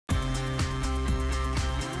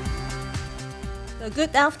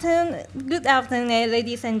Good afternoon,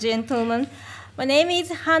 ladies and gentlemen. My name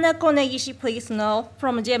is Hanako Negishi Priestnall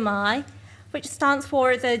from JEMI, which stands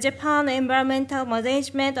for the Japan Environmental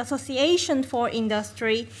Management Association for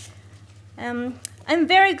Industry. I'm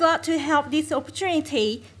very glad to have this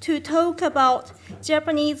opportunity to talk about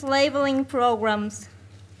Japanese labeling programs.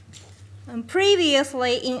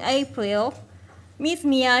 Previously in April, Ms.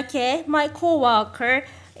 Miyake, my co-worker,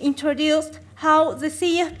 introduced how the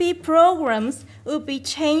CFP programs would be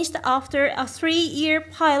changed after a 3-year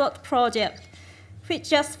pilot project, which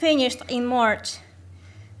just finished in March.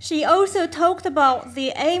 She also talked about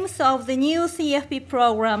the aims of the new CFP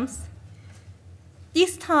programs.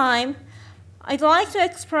 This time, I'd like to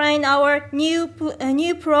explain our new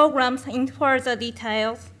programs in further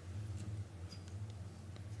details.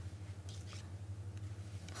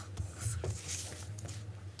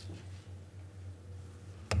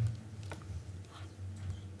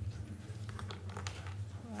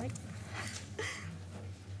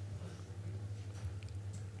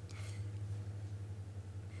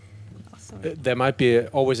 There might be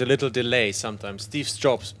always a little delay sometimes. Steve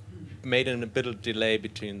Jobs made a little delay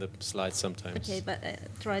between the slides sometimes. Okay, but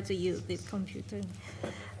try to use this computer.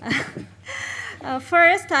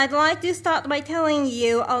 First, I'd like to start by telling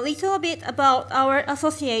you a little bit about our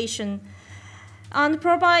association and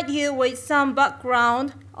provide you with some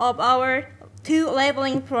background of our 2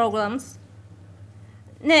 labeling programs.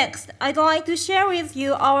 Next, I'd like to share with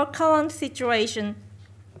you our current situation,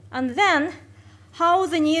 and then how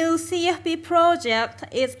the new CFP project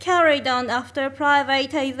is carried on after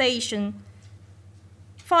privatization.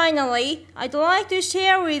 Finally, I'd like to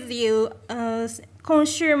share with you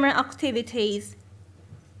consumer activities.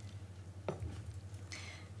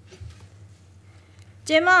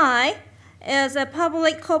 JEMI is a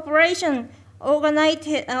public corporation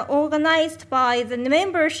organized by the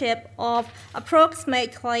membership of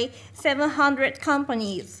approximately 700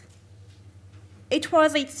 companies. It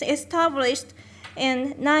was established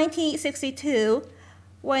in 1962,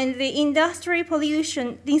 when the industrial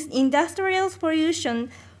pollution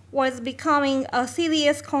was becoming a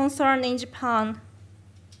serious concern in Japan.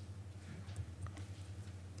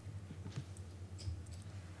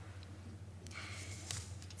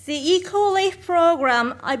 The Eco-Leaf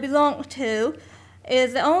program I belong to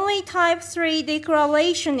is the only Type 3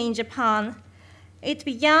 declaration in Japan. It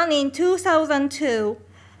began in 2002.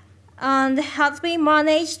 And has been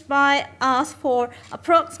managed by us for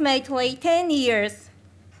approximately 10 years.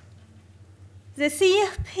 The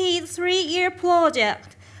CFP 3-year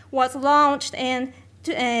project was launched in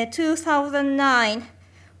 2009,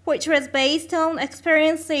 which was based on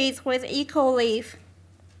experiences with Eco-Leaf.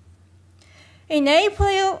 In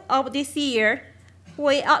April of this year,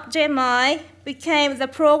 we at JEMI became the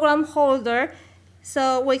program holder,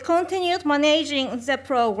 so we continued managing the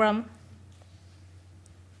program.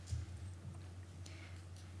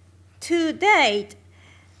 To date,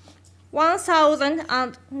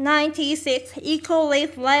 1,096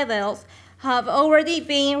 Eco-Leaf labels have already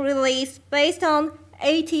been released based on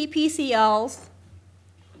 80 PCLs.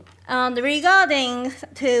 And regarding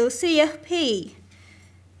to CFP,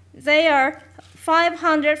 there are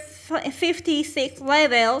 556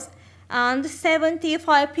 labels and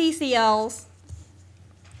 75 PCLs.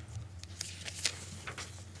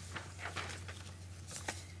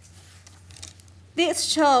 This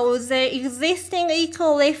shows the existing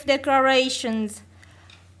Eco-Leaf declarations.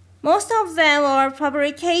 Most of them are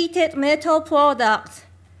fabricated metal products,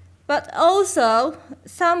 but also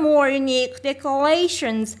some more unique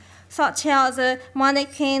declarations, such as a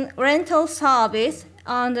mannequin rental service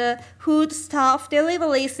and a food staff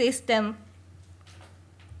delivery system.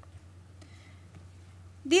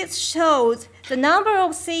 This shows the number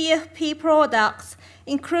of CFP products,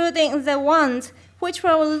 including the ones which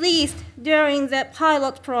were released during the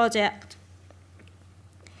pilot project.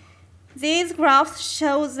 These graphs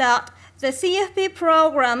show that the CFP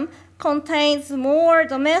program contains more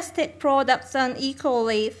domestic products than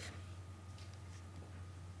Eco-Leaf.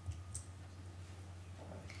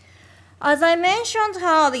 As I mentioned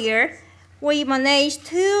earlier, we managed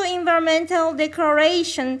 2 environmental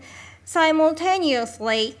declarations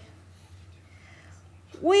simultaneously.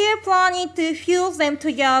 We are planning to fuse them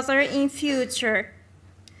together in future.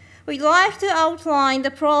 We'd like to outline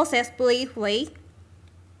the process briefly.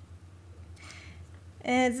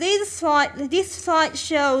 This slide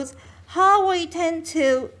shows how we tend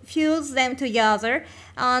to fuse them together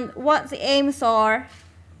and what the aims are.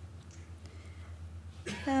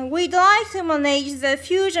 We'd like to manage the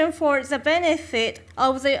fusion for the benefit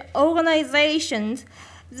of the organizations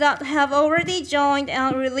that have already joined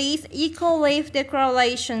and released Eco-Leaf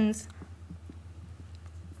declarations.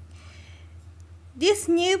 This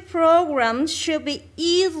new program should be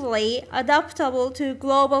easily adaptable to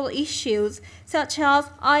global issues such as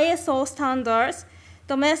ISO standards,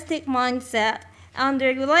 domestic mindset, and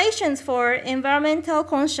regulations for environmental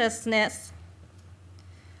consciousness.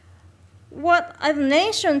 What I've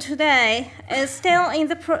mentioned today is still in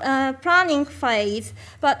the planning phase,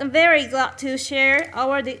 but I'm very glad to share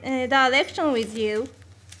our direction with you.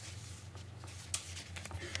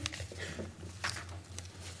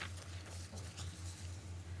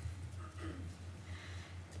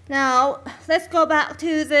 Now, let's go back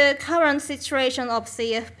to the current situation of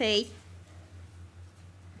CFP.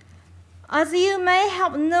 As you may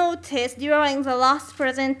have noticed during the last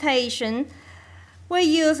presentation, we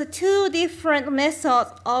use two different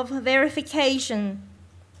methods of verification.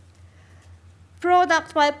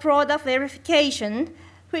 Product by product verification,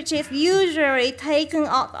 which is usually taken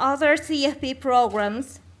at other CFP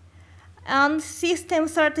programs, and system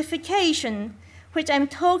certification, which I'm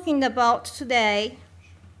talking about today.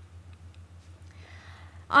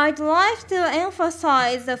 I'd like to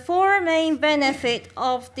emphasize the four main benefits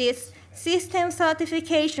of this system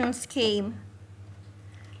certification scheme.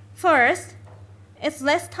 First, it's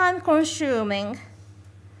less time consuming.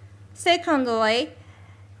 Secondly,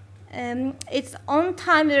 it's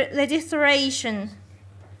on-time registration.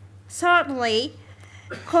 Thirdly,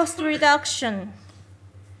 cost reduction.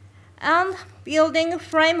 And building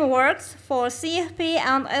frameworks for CFP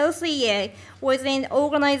and LCA within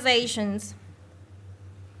organizations.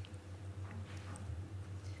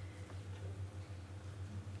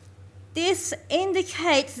 This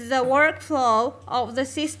indicates the workflow of the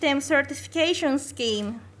system certification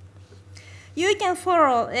scheme. You can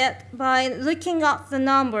follow it by looking at the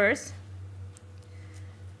numbers.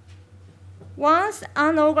 Once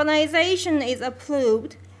an organization is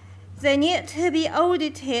approved, they need to be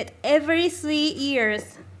audited every 3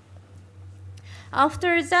 years.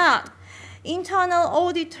 After that, internal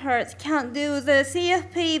auditors can do the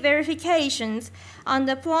CFP verifications and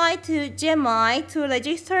apply to GEMI to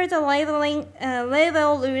register the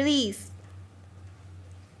label release.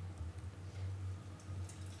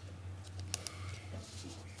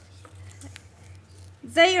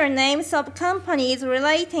 They are names of companies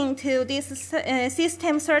relating to this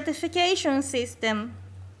system certification system.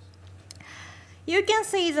 You can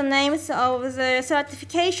see the names of the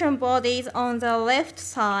certification bodies on the left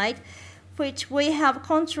side, which we have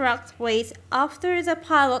contracts with after the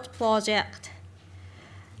pilot project.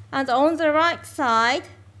 And on the right side,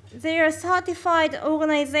 they are certified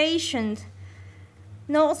organizations.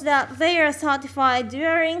 Note that they are certified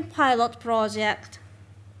during pilot project.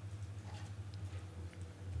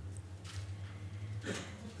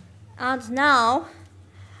 And now,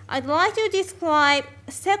 I'd like to describe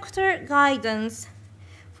sector guidance,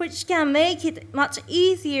 which can make it much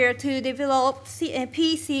easier to develop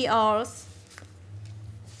PCRs.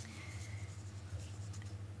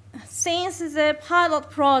 Since the pilot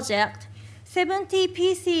project, 70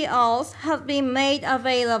 PCRs have been made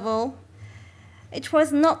available. It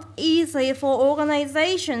was not easy for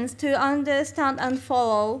organizations to understand and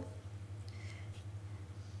follow.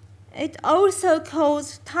 It also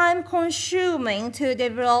caused time-consuming to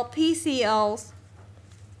develop PCRs.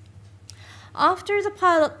 After the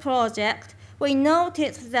pilot project, we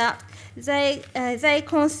noticed that they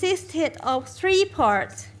consisted of 3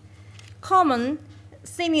 parts: common,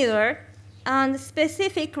 similar, and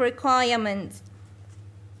specific requirements.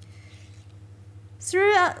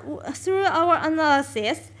 Through our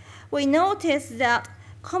analysis, we noticed that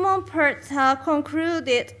common parts are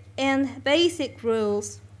concluded in basic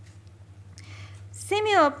rules.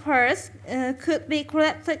 Similar parts could be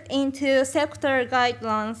collected into sector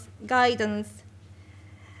guidance.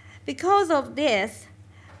 Because of this,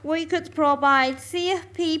 we could provide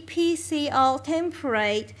CFP PCL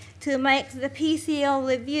template to make the PCL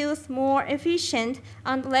reviews more efficient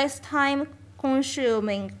and less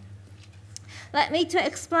time-consuming. Let me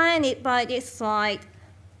explain it by this slide.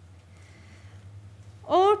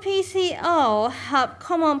 All PCL have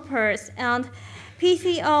common parts, and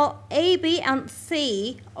PCL A, B, and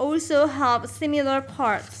C also have similar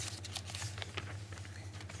parts.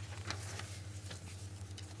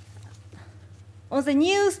 On the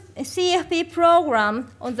new CFP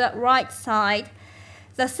program on the right side,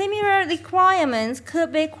 the similar requirements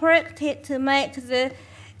could be corrected to make the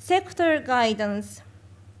sector guidance.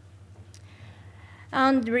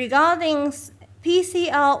 And regarding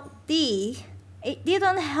PCL-D, it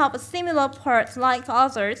didn't have similar parts like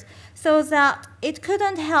others, so that it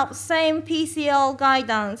couldn't have same PCL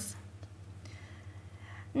guidance.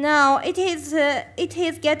 Now, it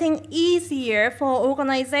is getting easier for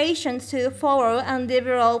organizations to follow and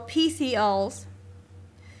develop PCLs.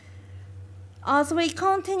 As we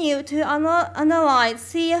continue to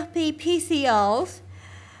analyze CFP PCLs,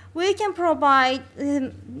 we can provide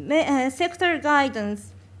sector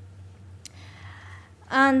guidance.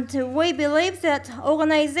 And we believe that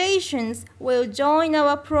organizations will join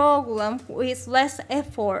our program with less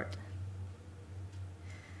effort.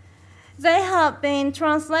 They have been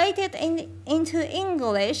translated into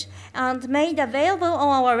English and made available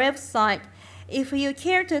on our website if you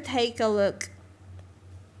care to take a look.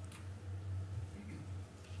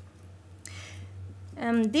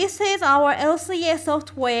 This is our LCA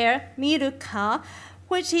software, Miruka,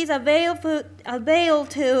 which is available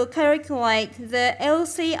to calculate the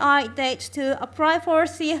LCI date to apply for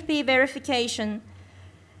CFP verification.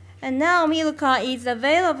 And now Miruka is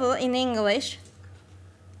available in English.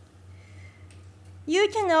 You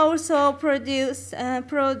can also produce the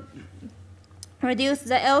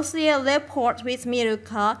LCA report with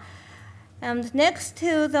Miruka. And next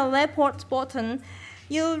to the report button,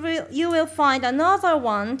 you will find another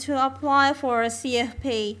one to apply for a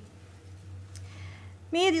CFP.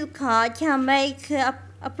 Miruka can make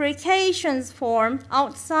applications form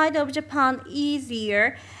outside of Japan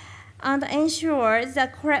easier and ensure the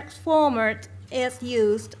correct format is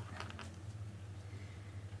used.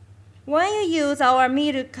 When you use our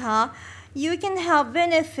Miruka, you can have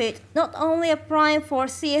benefit not only applying for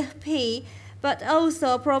CFP, but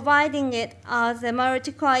also providing it as a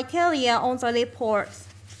multi-criteria on the reports.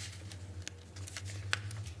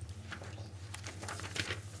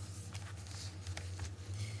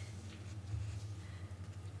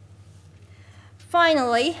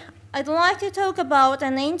 Finally, I'd like to talk about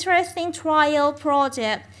an interesting trial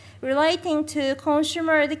project relating to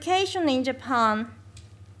consumer education in Japan.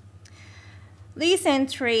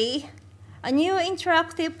 Recently, a new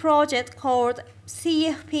interactive project called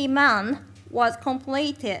CFP Man was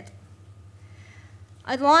completed.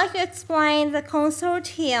 I'd like to explain the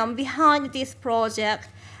consortium behind this project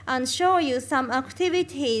and show you some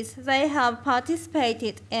activities they have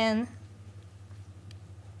participated in.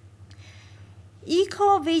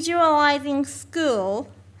 Eco-Visualizing School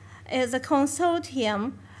is a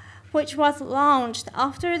consortium which was launched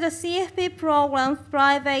after the CFP program's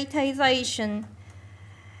privatization.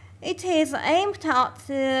 It is aimed at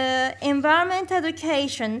environment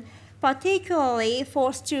education, particularly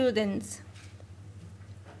for students.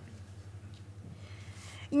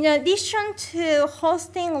 In addition to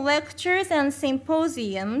hosting lectures and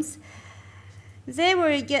symposiums, they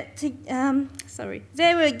will get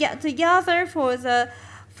together for the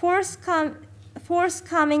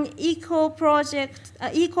forthcoming eco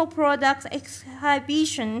products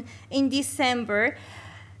exhibition in December,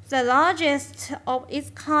 the largest of its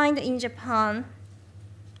kind in Japan.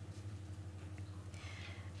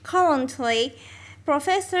 Currently,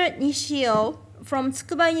 Professor Nishio from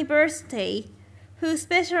Tsukuba University, who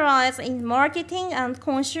specializes in marketing and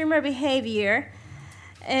consumer behavior,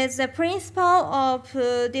 is the principal of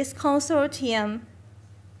this consortium.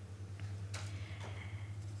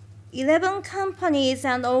 11 companies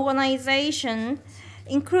and organizations,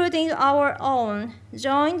 including our own,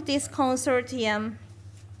 joined this consortium.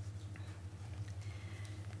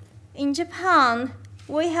 In Japan,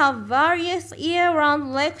 we have various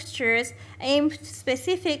year-round lectures aimed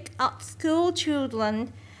specific at school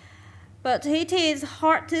children, but it is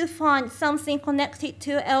hard to find something connected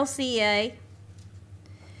to LCA.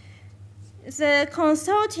 The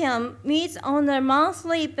consortium meets on a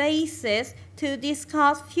monthly basis to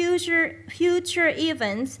discuss future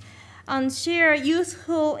events and share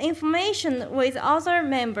useful information with other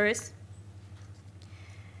members.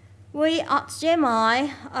 We at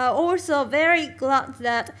GEMI are also very glad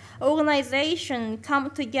that organizations come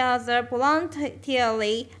together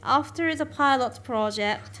voluntarily after the pilot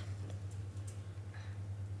project.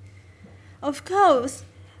 Of course,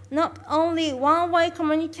 not only one-way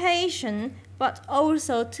communication, but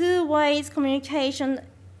also two-way communication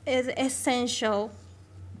is essential.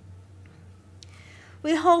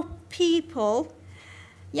 We hope people,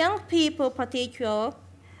 young people particularly,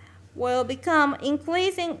 will become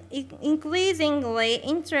increasingly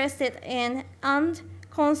interested in and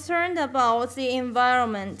concerned about the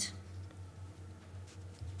environment.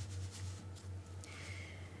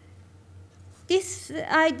 This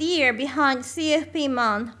idea behind CFP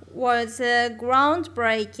Man was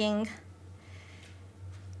groundbreaking.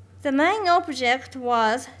 The main object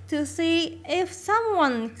was to see if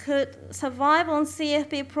someone could survive on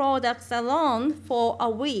CFP products alone for a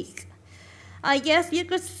week. I guess you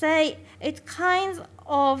could say it's kind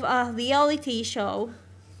of a reality show.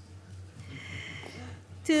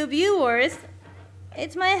 To viewers,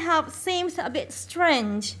 it may have seemed a bit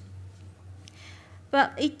strange.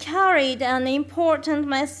 but it carried an important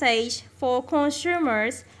message for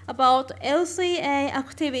consumers about LCA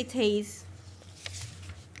activities.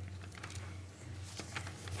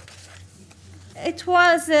 It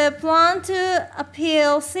was planned to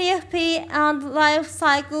appeal CFP and life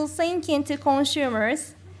cycle thinking to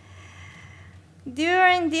consumers.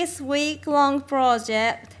 During this week-long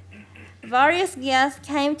project, various guests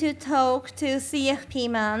came to talk to CFP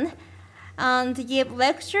man and give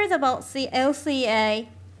lectures about LCA.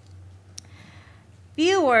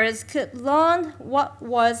 Viewers could learn what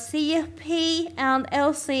was CFP and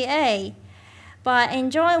LCA by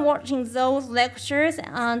enjoying watching those lectures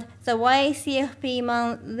and the way CFP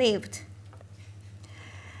man lived.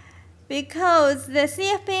 Because the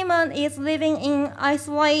CFP man is living in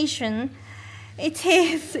isolation, it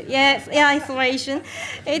is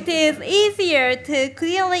easier to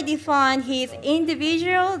clearly define his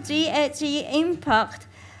individual GHG impact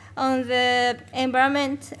on the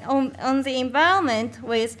environment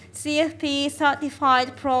with CFP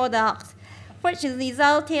certified products, which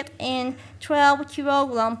resulted in 12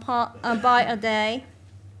 kilograms by a day.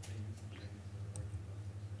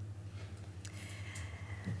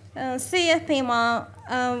 CFP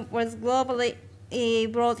was globally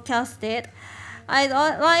broadcasted. I'd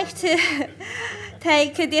like to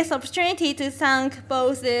take this opportunity to thank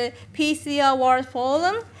both the PCR World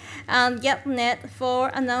Forum and GetNet for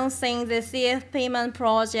announcing the CFP Man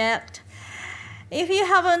project. If you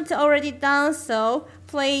haven't already done so,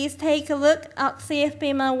 please take a look at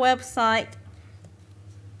CFP Man website.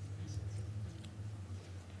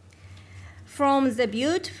 From the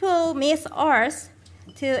beautiful Miss Earth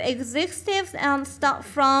to executives and staff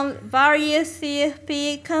from various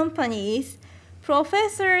CFP companies,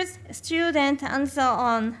 professors, students, and so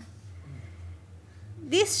on.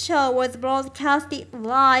 This show was broadcasted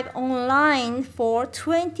live online for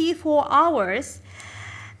 24 hours,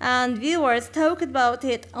 and viewers talked about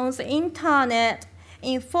it on the internet,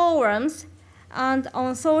 in forums, and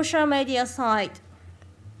on social media sites.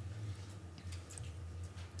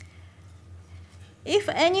 If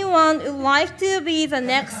anyone would like to be the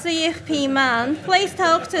next CFP man, please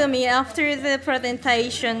talk to me after the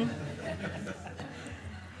presentation.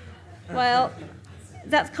 Well,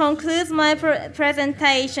 that concludes my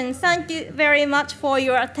presentation. Thank you very much for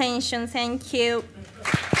your attention. Thank you.